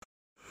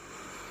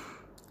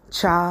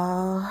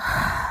Child,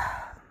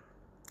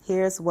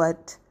 here's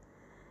what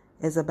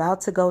is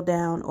about to go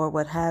down or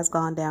what has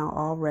gone down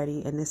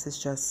already. And this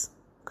is just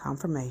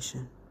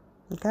confirmation.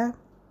 Okay.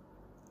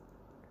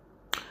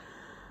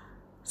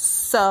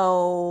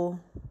 So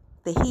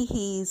the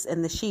he-he's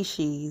and the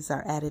she-she's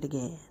are at it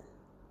again.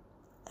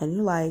 And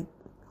you're like,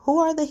 who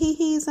are the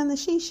he-he's and the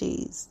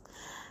she-she's?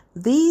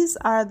 These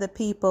are the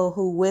people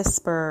who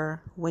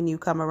whisper when you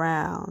come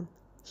around.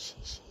 She.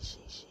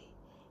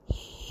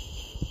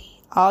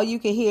 All you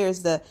can hear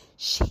is the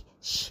she.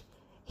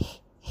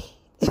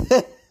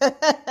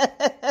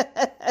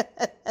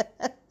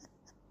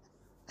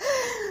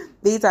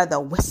 These are the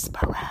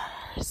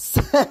whisperers.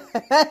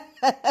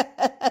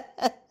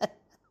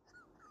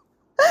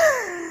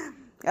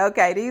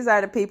 Okay, these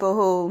are the people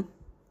who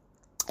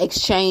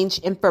exchange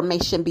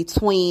information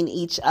between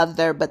each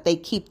other, but they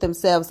keep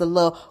themselves a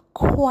little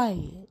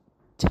quiet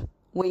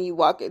when you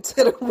walk into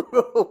the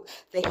room.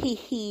 The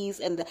he-he's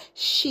and the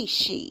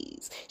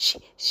she-she's.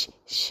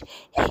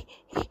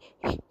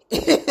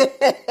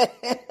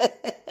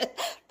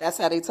 That's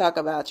how they talk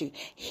about you.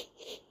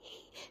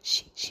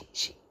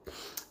 She.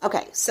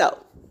 Okay,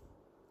 so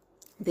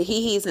the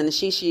he-he's and the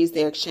she-she's,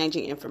 they're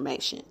exchanging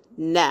information.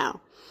 Now,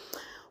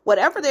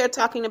 whatever they're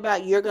talking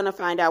about, you're going to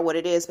find out what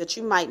it is, but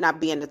you might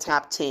not be in the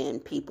top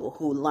 10 people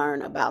who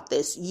learn about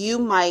this. You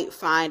might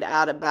find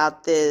out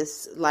about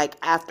this like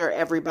after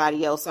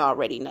everybody else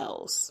already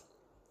knows.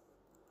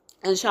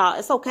 And y'all,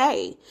 it's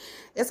okay.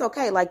 It's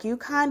okay. Like you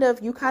kind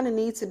of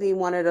need to be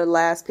one of the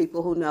last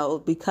people who know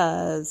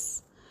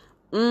because,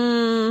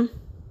 honey,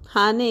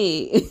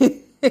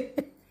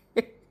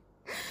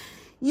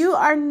 you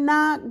are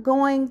not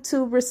going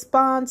to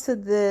respond to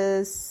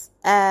this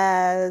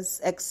as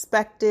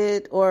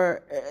expected,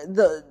 or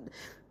the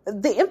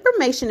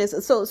information is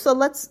so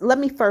let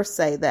me first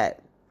say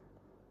that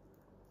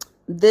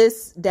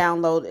this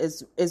download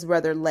is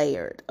rather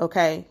layered.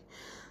 Okay,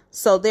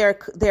 so there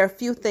are a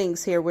few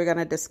things here we're going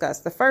to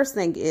discuss. The first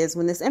thing is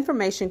when this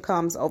information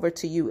comes over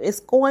to you, it's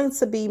going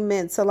to be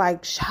meant to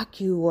like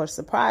shock you or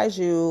surprise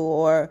you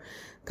or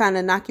kind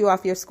of knock you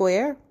off your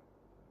square,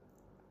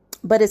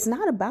 but it's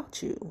not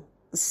about you.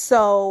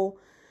 So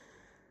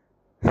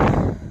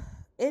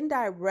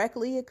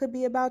indirectly, it could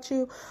be about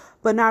you,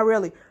 but not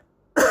really.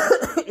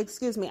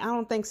 Excuse me. I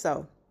don't think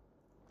so.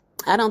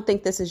 I don't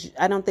think this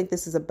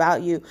is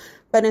about you,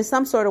 but in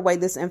some sort of way,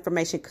 this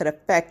information could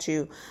affect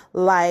you.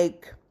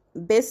 Like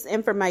this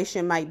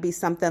information might be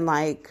something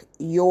like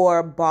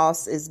your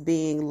boss is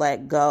being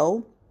let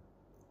go,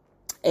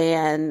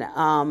 and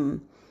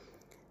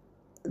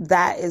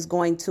that is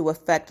going to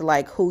affect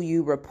like who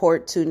you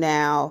report to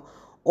now,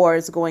 or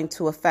it's going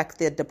to affect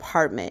the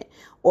department.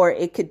 Or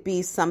it could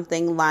be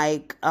something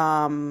like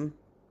the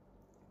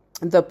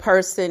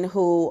person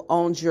who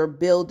owns your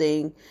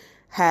building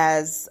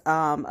has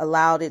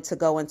allowed it to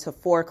go into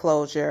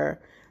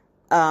foreclosure.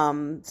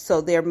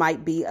 So there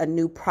might be a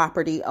new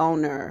property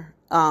owner.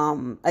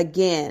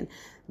 Again,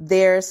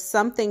 there's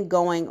something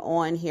going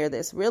on here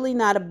that's really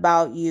not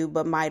about you,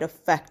 but might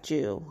affect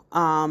you.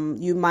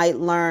 You might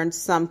learn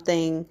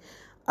something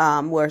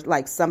where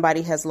like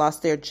somebody has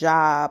lost their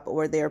job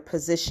or their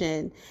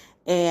position.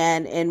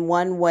 And in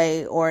one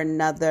way or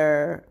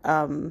another,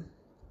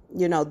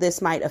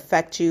 this might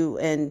affect you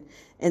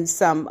in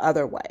some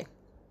other way.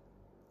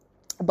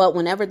 But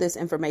whenever this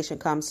information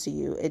comes to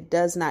you, it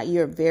does not,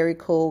 you're very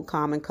cool,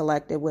 calm, and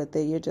collected with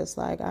it. You're just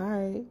like, all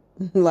right,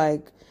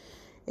 like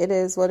it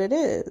is what it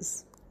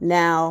is.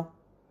 Now,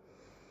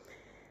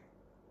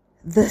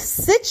 the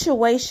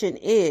situation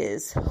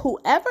is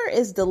whoever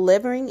is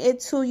delivering it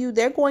to you,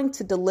 they're going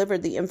to deliver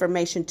the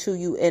information to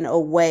you in a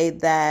way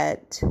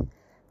that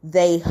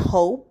they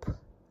hope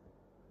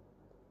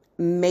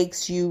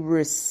makes you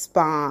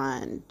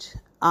respond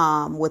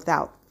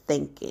without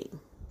thinking.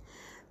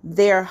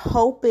 They're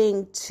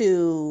hoping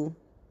to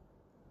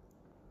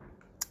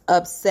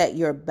upset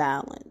your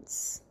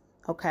balance.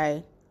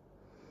 Okay.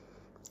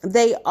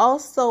 They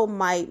also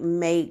might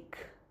make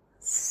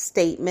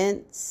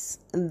statements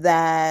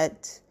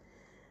that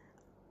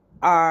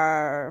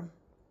are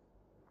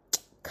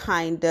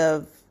kind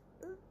of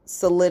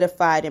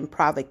solidified in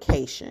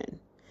provocation.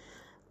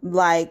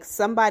 Like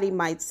somebody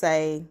might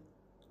say,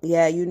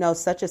 yeah,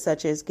 such and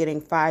such is getting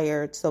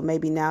fired, so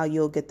maybe now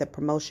you'll get the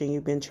promotion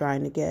you've been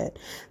trying to get.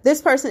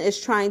 This person is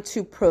trying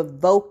to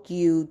provoke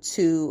you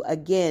to,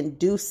 again,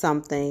 do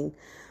something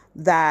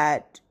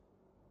that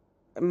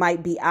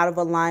might be out of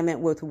alignment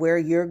with where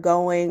you're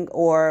going,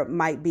 or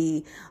might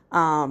be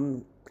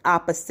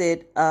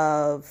opposite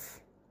of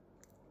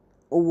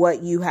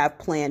what you have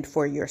planned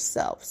for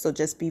yourself. So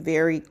just be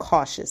very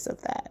cautious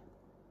of that.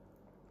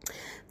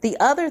 The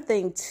other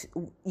thing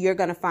you're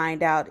going to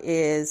find out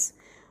is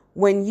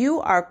when you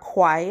are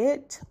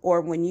quiet or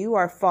when you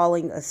are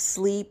falling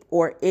asleep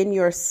or in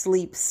your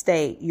sleep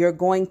state, you're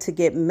going to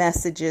get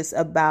messages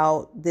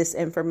about this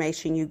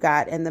information you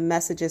got. And the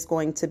message is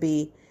going to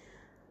be,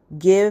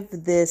 give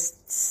this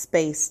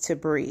space to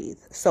breathe.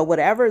 So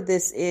whatever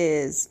this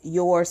is,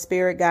 your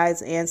spirit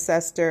guides,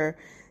 ancestor,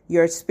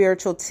 your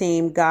spiritual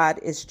team, God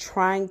is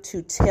trying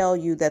to tell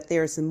you that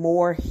there's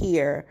more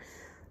here.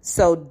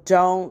 So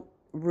don't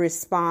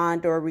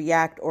respond or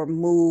react or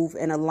move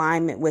in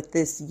alignment with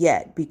this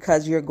yet,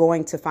 because you're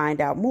going to find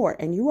out more,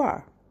 and you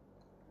are.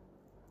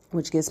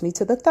 Which gets me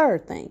to the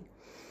third thing.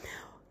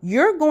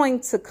 You're going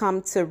to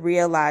come to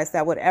realize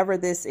that whatever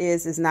this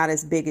is not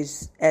as big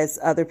as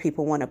other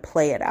people want to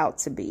play it out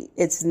to be.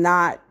 It's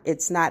not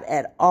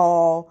at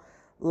all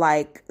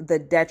like the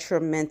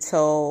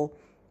detrimental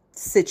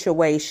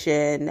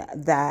situation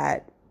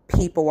that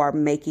people are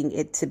making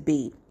it to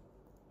be.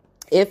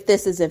 If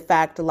this is in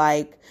fact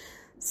like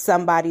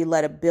somebody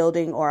let a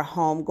building or a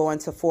home go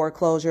into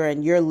foreclosure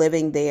and you're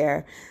living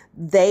there,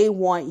 they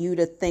want you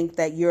to think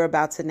that you're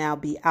about to now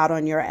be out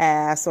on your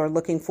ass or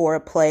looking for a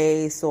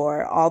place,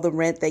 or all the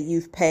rent that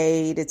you've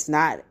paid,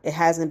 it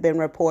hasn't been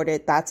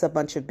reported. That's a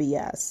bunch of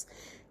BS.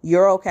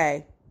 You're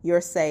okay. You're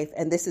safe.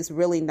 And this is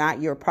really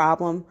not your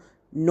problem,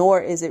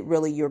 nor is it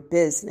really your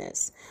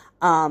business.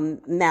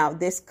 Now,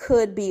 this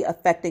could be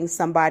affecting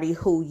somebody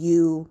who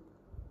you...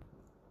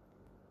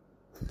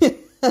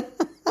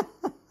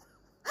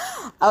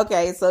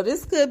 Okay, so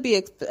this could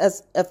be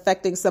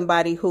affecting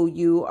somebody who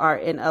you are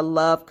in a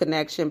love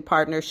connection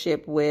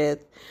partnership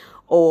with,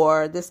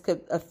 or this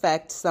could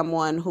affect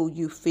someone who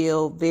you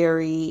feel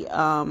very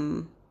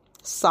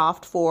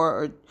soft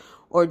for,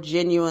 or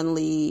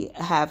genuinely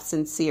have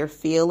sincere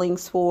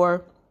feelings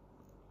for.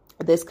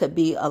 This could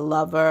be a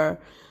lover.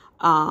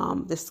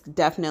 This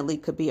definitely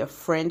could be a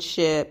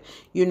friendship.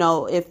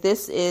 If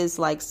this is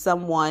like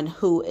someone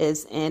who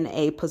is in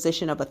a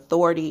position of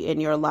authority in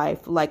your life,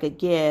 like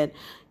again,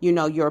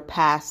 your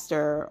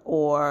pastor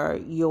or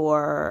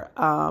your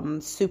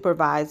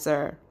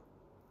supervisor,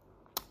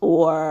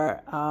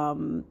 or,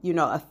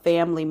 a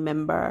family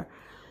member,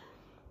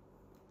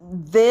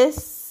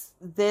 this,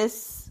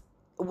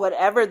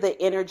 whatever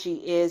the energy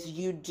is,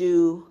 you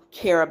do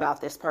care about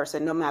this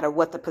person, no matter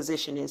what the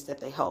position is that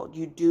they hold.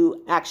 You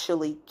do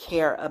actually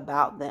care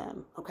about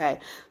them. Okay.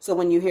 So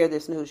when you hear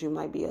this news, you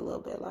might be a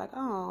little bit like,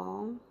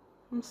 oh,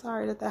 I'm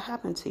sorry that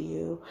happened to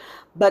you,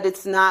 but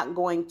it's not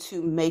going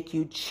to make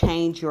you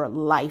change your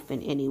life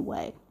in any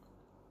way.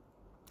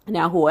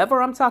 Now,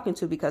 whoever I'm talking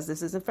to, because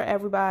this isn't for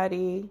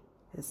everybody,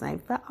 this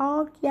ain't for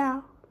all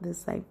y'all,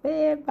 this ain't for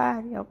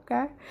everybody.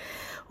 Okay.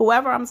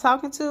 Whoever I'm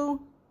talking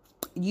to,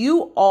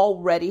 you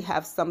already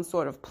have some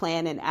sort of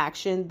plan and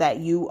action that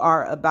you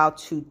are about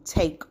to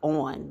take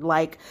on.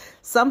 Like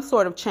some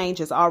sort of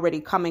change is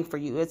already coming for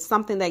you. It's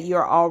something that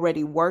you're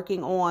already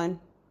working on.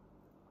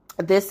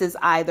 This is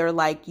either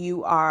like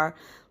you are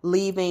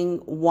leaving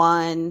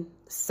one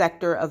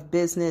sector of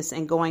business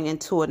and going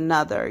into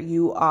another.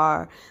 You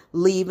are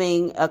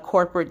leaving a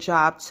corporate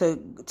job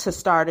to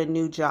start a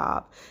new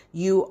job.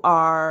 You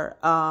are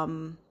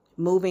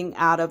moving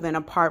out of an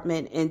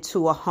apartment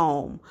into a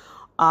home.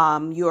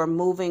 You're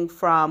moving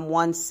from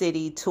one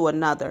city to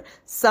another.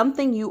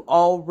 Something you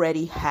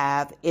already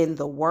have in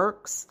the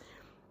works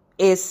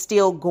is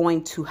still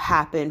going to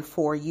happen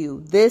for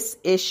you. This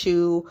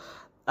issue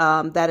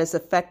that is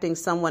affecting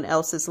someone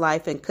else's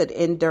life and could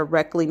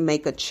indirectly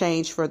make a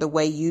change for the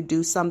way you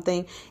do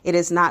something, it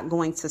is not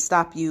going to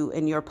stop you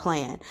in your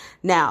plan.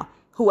 Now,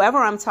 whoever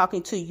I'm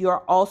talking to,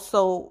 you're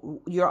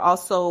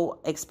also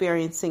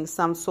experiencing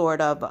some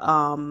sort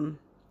of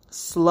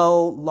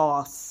slow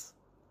loss,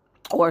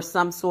 or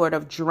some sort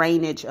of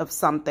drainage of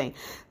something.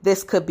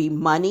 This could be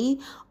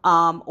money,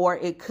 or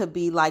it could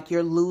be like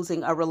you're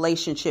losing a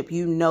relationship.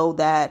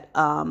 That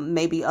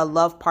maybe a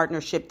love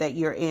partnership that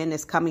you're in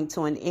is coming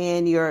to an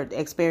end. You're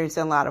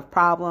experiencing a lot of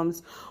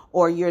problems,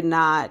 or you're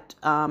not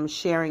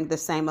sharing the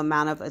same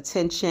amount of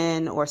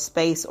attention or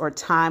space or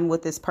time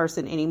with this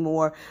person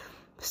anymore.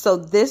 So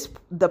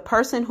the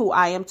person who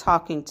I am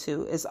talking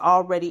to is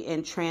already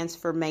in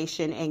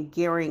transformation and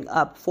gearing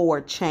up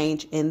for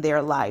change in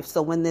their life.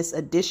 So when this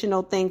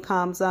additional thing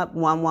comes up,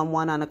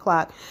 111 on the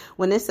clock,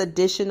 when this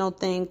additional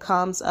thing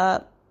comes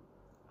up,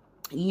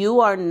 you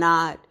are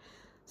not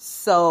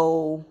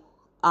so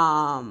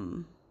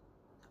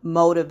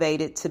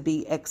motivated to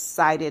be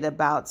excited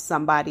about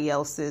somebody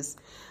else's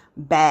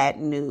bad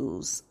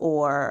news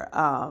or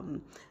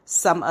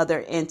some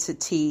other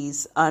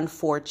entity's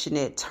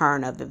unfortunate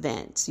turn of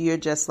events. You're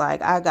just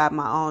like, I got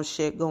my own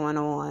shit going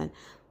on.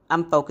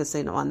 I'm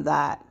focusing on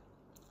that.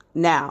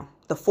 Now,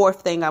 the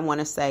fourth thing I want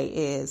to say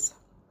is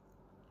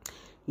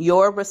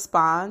your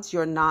response,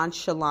 your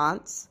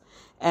nonchalance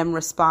and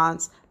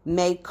response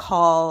may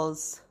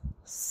cause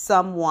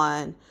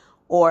someone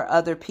or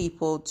other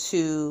people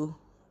to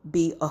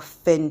be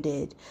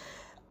offended.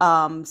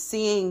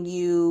 Seeing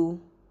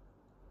you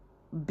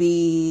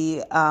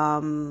be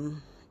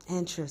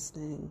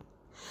interesting.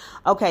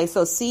 Okay,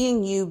 so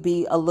seeing you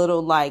be a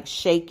little like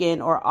shaken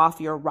or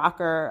off your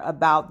rocker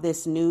about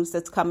this news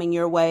that's coming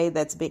your way,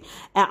 and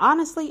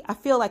honestly, I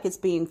feel like it's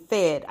being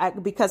fed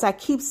because I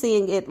keep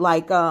seeing it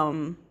like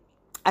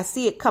I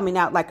see it coming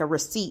out like a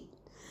receipt,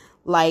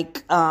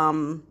 like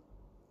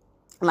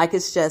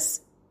it's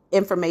just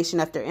information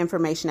after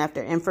information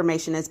after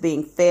information is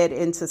being fed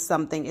into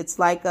something. It's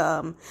like,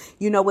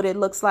 you know what it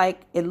looks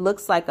like? It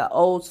looks like a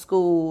old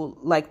school,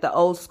 like the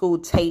old school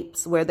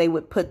tapes where they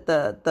would put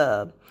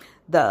the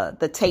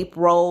tape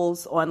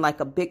rolls on like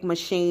a big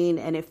machine,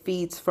 and it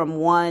feeds from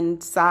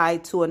one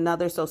side to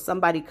another. So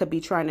somebody could be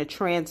trying to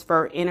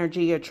transfer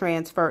energy or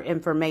transfer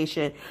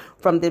information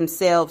from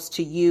themselves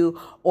to you,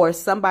 or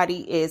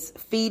somebody is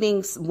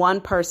feeding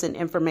one person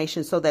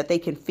information so that they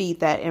can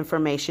feed that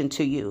information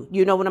to you.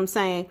 You know what I'm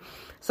saying?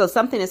 So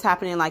something is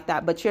happening like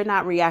that, but you're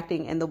not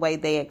reacting in the way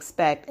they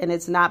expect. And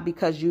it's not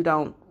because you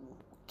don't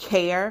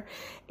care.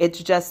 It's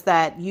just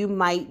that you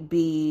might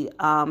be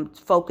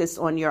focused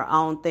on your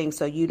own thing,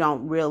 so you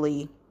don't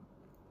really.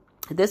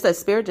 This, as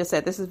Spirit just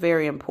said, this is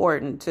very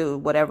important to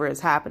whatever is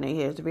happening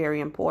here. It's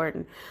very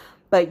important,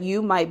 but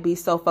you might be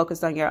so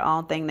focused on your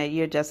own thing that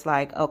you're just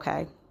like,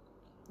 okay,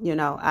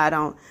 I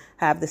don't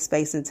have the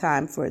space and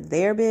time for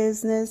their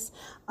business.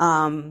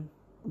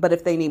 But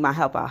if they need my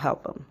help, I'll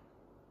help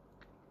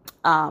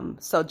them.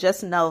 So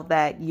just know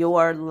that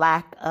your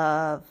lack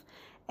of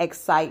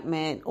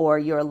excitement or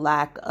your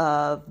lack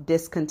of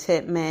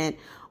discontentment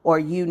or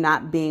you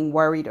not being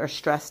worried or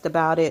stressed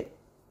about it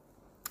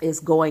is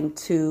going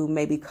to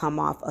maybe come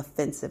off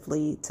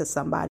offensively to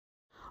somebody.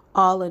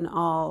 All in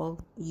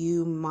all,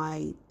 you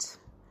might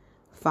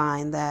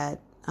find that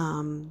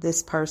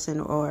this person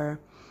or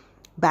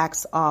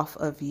backs off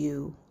of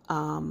you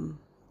and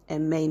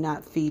may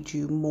not feed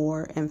you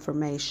more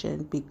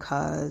information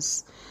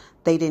because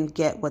they didn't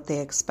get what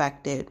they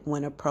expected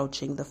when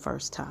approaching the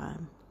first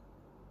time.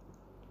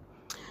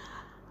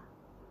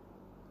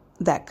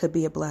 That could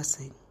be a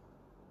blessing.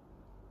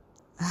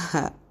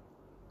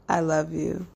 I love you.